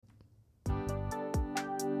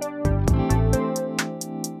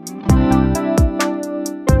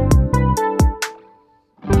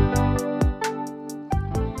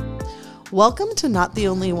Welcome to Not the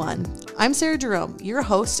Only One. I'm Sarah Jerome, your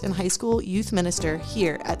host and high school youth minister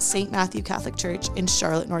here at St. Matthew Catholic Church in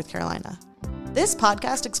Charlotte, North Carolina. This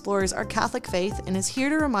podcast explores our Catholic faith and is here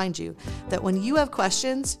to remind you that when you have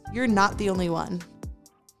questions, you're not the only one.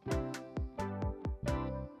 All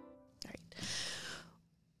right.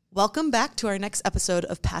 Welcome back to our next episode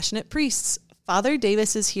of Passionate Priests. Father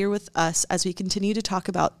Davis is here with us as we continue to talk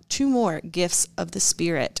about two more gifts of the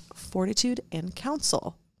Spirit, fortitude and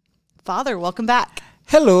counsel. Father, welcome back.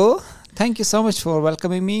 Hello. Thank you so much for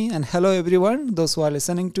welcoming me. And hello, everyone, those who are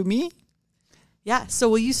listening to me. Yeah. So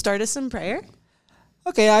will you start us in prayer?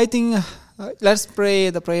 Okay, I think let's pray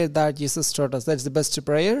the prayer that Jesus taught us. That's the best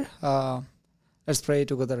prayer. Let's pray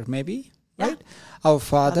together, maybe. Yeah. Right? Our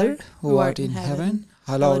Father, who art in heaven,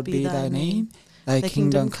 hallowed be thy name. Thy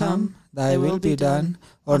kingdom come, thy will be done,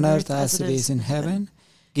 on earth as it is in heaven.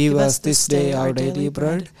 Give us this day our daily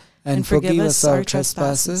bread, and forgive us our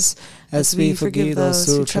trespasses, as we forgive those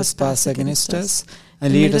who trespass against us.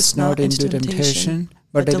 And lead us not into temptation,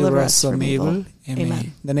 but deliver us from evil. Amen.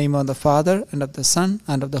 In the name of the Father, and of the Son,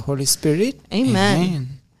 and of the Holy Spirit.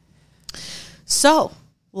 Amen. So,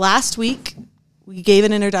 last week, we gave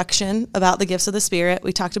an introduction about the gifts of the Spirit.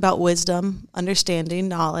 We talked about wisdom, understanding,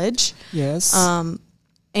 knowledge. Yes.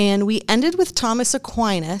 And we ended with Thomas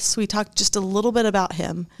Aquinas. We talked just a little bit about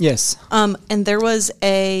him. Yes. And there was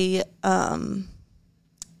a kind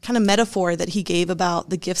of metaphor that he gave about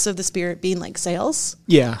the gifts of the Spirit being like sails.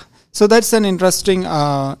 Yeah. So that's an interesting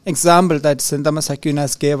example that St. Thomas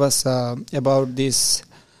Aquinas gave us about this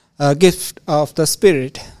gift of the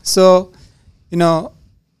Spirit. So,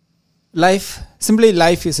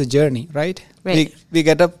 life is a journey, right? Right. We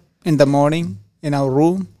get up in the morning in our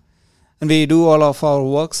room, and we do all of our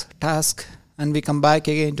works, tasks, and we come back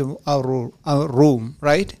again to our room,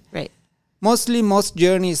 right? Right. Most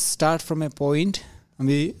journeys start from a point, and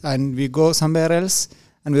we go somewhere else,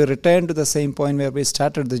 and we return to the same point where we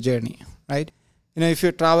started the journey, right? If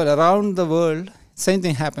you travel around the world, same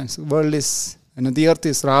thing happens. The world is, the earth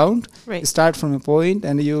is round. Right. You start from a point,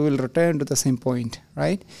 and you will return to the same point,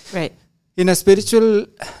 right? Right. In a spiritual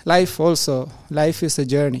life also, life is a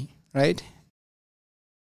journey, right?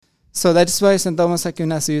 So that's why St. Thomas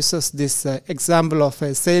Aquinas uses this example of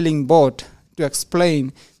a sailing boat to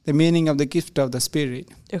explain the meaning of the gift of the Spirit.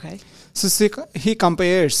 Okay. So he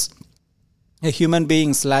compares a human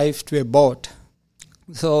being's life to a boat.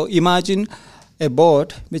 So imagine a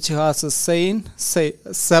boat which has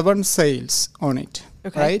seven sails on it,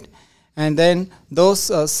 okay, right? And then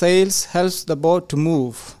those sails helps the boat to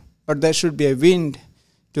move, but there should be a wind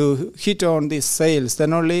to hit on these sails.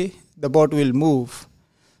 Then only the boat will move.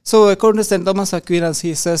 So according to St. Thomas Aquinas,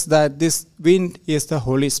 he says that this wind is the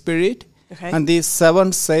Holy Spirit, okay, and these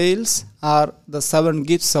seven sails are the seven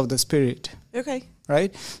gifts of the Spirit. Okay.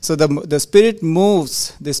 Right? So the Spirit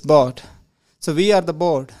moves this boat. So we are the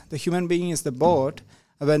boat. The human being is the boat.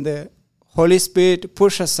 When the Holy Spirit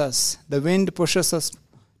pushes us, the wind pushes us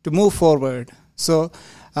to move forward. So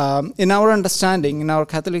in our understanding, in our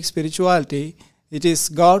Catholic spirituality, it is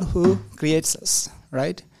God who creates us,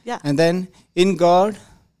 right? Yeah. And then in God,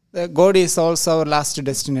 God is also our last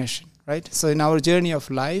destination, right? So in our journey of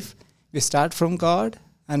life, we start from God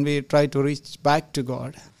and we try to reach back to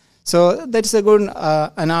God. So that's a good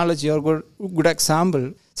analogy or good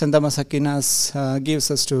example St. Thomas Aquinas gives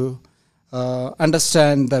us to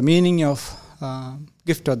understand the meaning of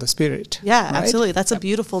gift of the Spirit. Yeah, right? absolutely. That's a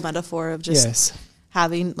beautiful metaphor of just yes.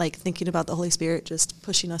 having, thinking about the Holy Spirit just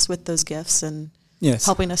pushing us with those gifts and yes.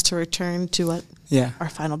 helping us to return to what yeah. our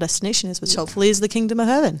final destination is, which hopefully is the kingdom of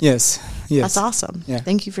heaven. Yes. Yes. That's awesome. Yeah.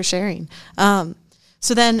 Thank you for sharing.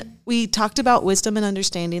 So then we talked about wisdom and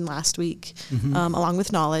understanding last week, along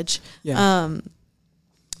with knowledge. Yeah.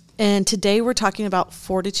 And today we're talking about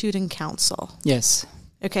fortitude and counsel. Yes.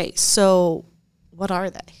 Okay, so what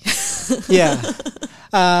are they? Yeah.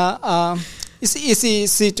 It's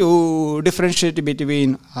easy to differentiate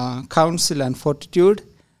between counsel and fortitude.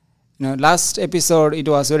 Last episode, it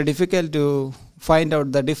was very difficult to find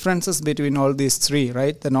out the differences between all these three,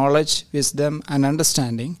 right? The knowledge, wisdom, and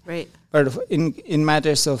understanding. Right. But in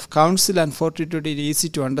matters of counsel and fortitude, it is easy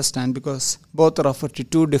to understand because both refer to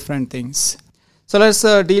two different things. So let's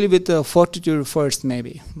deal with fortitude first,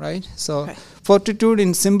 maybe, right? So fortitude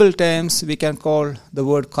in simple terms, we can call the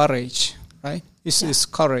word courage, right? This is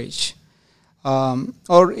courage.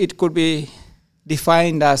 Or it could be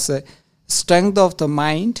defined as a strength of the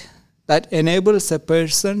mind that enables a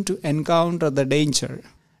person to encounter the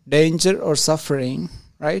danger or suffering,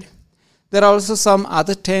 right? There are also some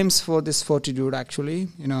other terms for this fortitude, actually.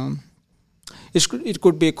 It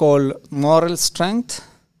could be called moral strength,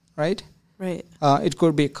 right? Right. It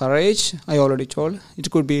could be courage, I already told. It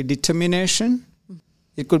could be determination.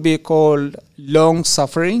 It could be called long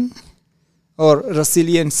suffering or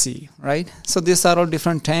resiliency, right? So these are all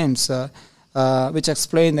different terms which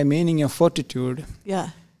explain the meaning of fortitude. Yeah.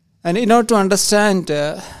 And in order to understand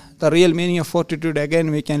the real meaning of fortitude,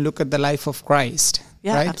 again, we can look at the life of Christ.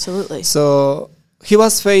 Yeah, right? Absolutely. So he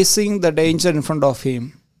was facing the danger in front of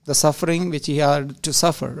him, the suffering which he had to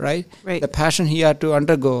suffer, right? Right. The passion he had to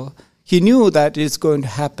undergo. He knew that it's going to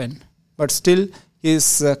happen, but still he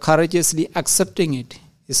is courageously accepting it.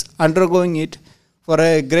 He's undergoing it for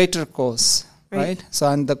a greater cause, right? So,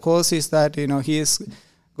 and the cause is that, he is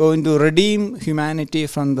going to redeem humanity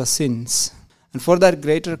from the sins. And for that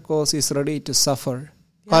greater cause, he is ready to suffer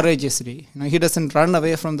courageously. He doesn't run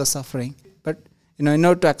away from the suffering. But, in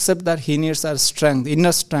order to accept that, he needs that strength,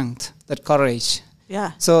 inner strength, that courage.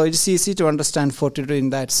 Yeah. So it's easy to understand fortitude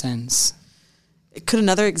in that sense. Could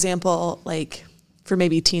another example, like for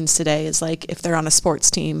maybe teens today, is like if they're on a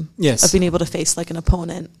sports team, yes, of being able to face like an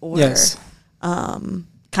opponent, or yes,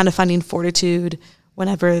 kind of finding fortitude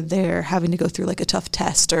whenever they're having to go through like a tough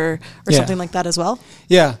test or something like that as well.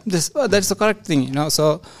 Yeah, that's the correct thing.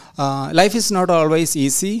 So life is not always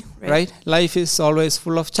easy, right? Life is always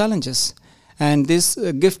full of challenges. And this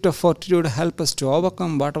gift of fortitude helps us to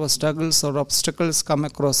overcome whatever struggles or obstacles come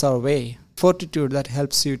across our way. Fortitude that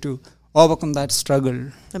helps you to overcome that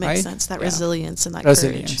struggle. That makes sense. That resilience and that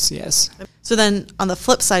resilience, courage. Yes. So then on the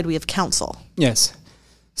flip side, we have counsel. Yes.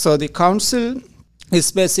 So the counsel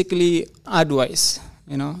is basically advice.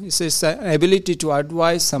 It's an ability to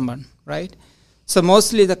advise someone, right? So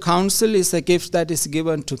mostly the counsel is a gift that is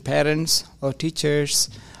given to parents or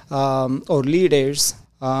teachers or leaders.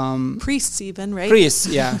 Priests even, right? Priests,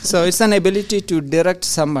 yeah. So it's an ability to direct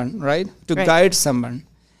someone, right? To guide someone.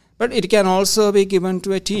 But it can also be given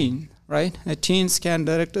to a teen, right? Teens can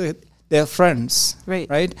direct their friends,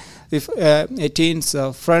 right? If a teen's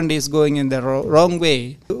friend is going in the wrong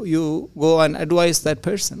way, you go and advise that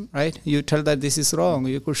person, right? You tell that this is wrong,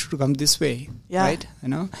 you should come this way, right?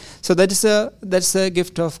 So that's a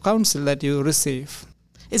gift of counsel that you receive.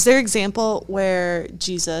 Is there an example where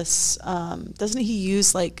Jesus, doesn't he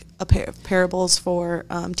use like a pair of parables for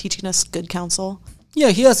teaching us good counsel?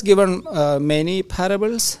 Yeah, he has given many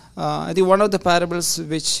parables. I think one of the parables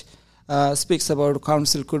which speaks about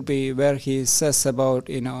counsel could be where he says about,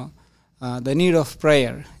 the need of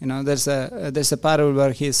prayer. There's a parable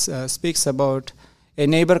where he speaks about a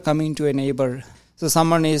neighbor coming to a neighbor. So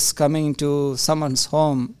someone is coming to someone's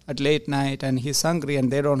home at late night and he's hungry and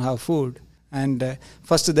they don't have food. And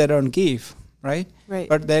first they don't give, right?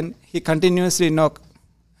 But then he continuously knocks.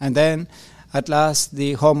 And then at last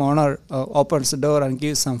the homeowner opens the door and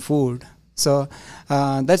gives some food. So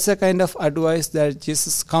that's the kind of advice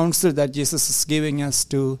that counsel that Jesus is giving us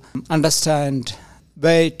to understand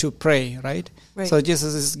way to pray, right? So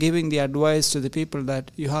Jesus is giving the advice to the people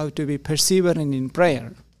that you have to be persevering in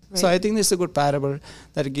prayer. So I think this is a good parable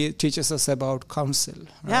that teaches us about counsel.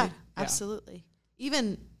 Right? Yeah, absolutely.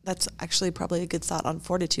 Even that's actually probably a good thought on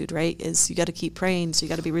fortitude, right? Is you got to keep praying, so you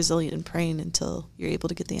got to be resilient in praying until you're able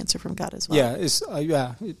to get the answer from God as well.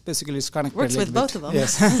 Yeah, it basically is connected. Works with both of them.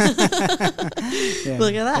 Yes.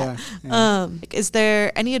 Look at that. Yeah. Is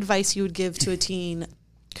there any advice you would give to a teen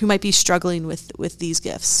who might be struggling with these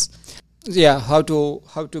gifts? Yeah, how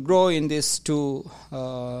to grow in these two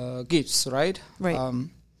gifts, right? Right.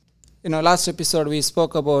 Last episode we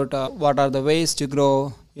spoke about what are the ways to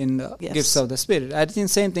grow in the gifts of the Spirit. I think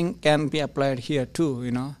same thing can be applied here too.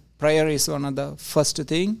 Prayer is one of the first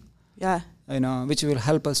thing. Yeah. Which will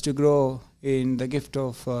help us to grow in the gift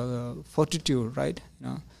of fortitude, right?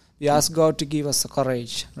 We ask God to give us the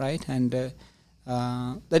courage, right? And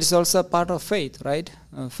that is also a part of faith, right?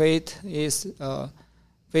 Faith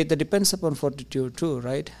that depends upon fortitude too,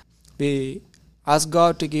 right? We ask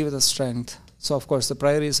God to give us the strength. So, of course, the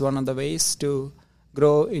prayer is one of the ways to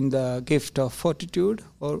grow in the gift of fortitude,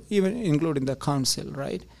 or even including the counsel,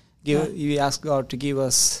 right? We ask God to give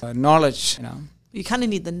us knowledge. You kind of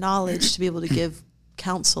need the knowledge to be able to give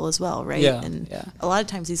counsel as well, right? Yeah, and a lot of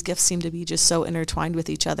times these gifts seem to be just so intertwined with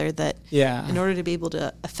each other that in order to be able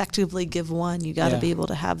to effectively give one, you got to be able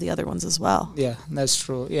to have the other ones as well. Yeah, that's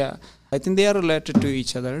true. Yeah, I think they are related to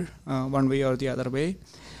each other one way or the other way.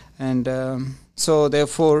 And so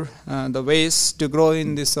therefore, the ways to grow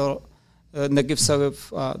in this the gifts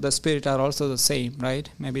of the Spirit are also the same, right?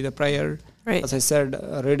 Maybe the prayer, as I said,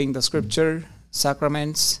 reading the scripture,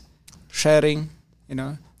 sacraments, sharing,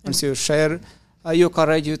 once you share you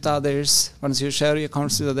courage with others. Once you share your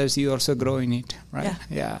accounts with others, you also grow in it, right?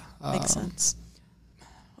 Yeah. Makes sense.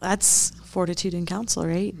 That's fortitude and counsel,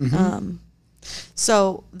 right?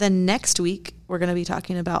 So then next week, we're going to be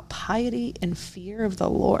talking about piety and fear of the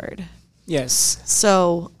Lord. Yes.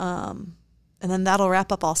 So, and then that'll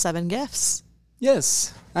wrap up all 7 gifts.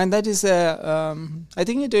 Yes. And that is, I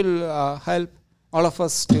think it will help all of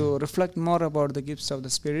us to reflect more about the gifts of the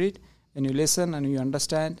Spirit when you listen and you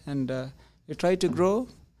understand and you try to grow.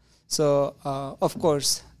 So, of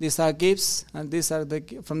course, these are gifts, and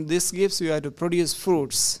from these gifts, you have to produce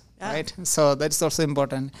fruits, right? So that's also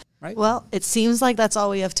important, right? Well, it seems like that's all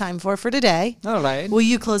we have time for today. All right. Will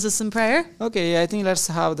you close us in prayer? Okay, I think let's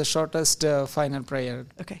have the shortest final prayer.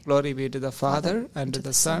 Okay. Glory be to the Father, and to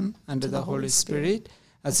the Son, and to the Holy Spirit,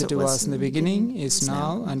 as it was in the beginning, is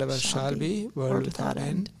now, and ever shall be, world without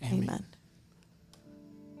end. Amen.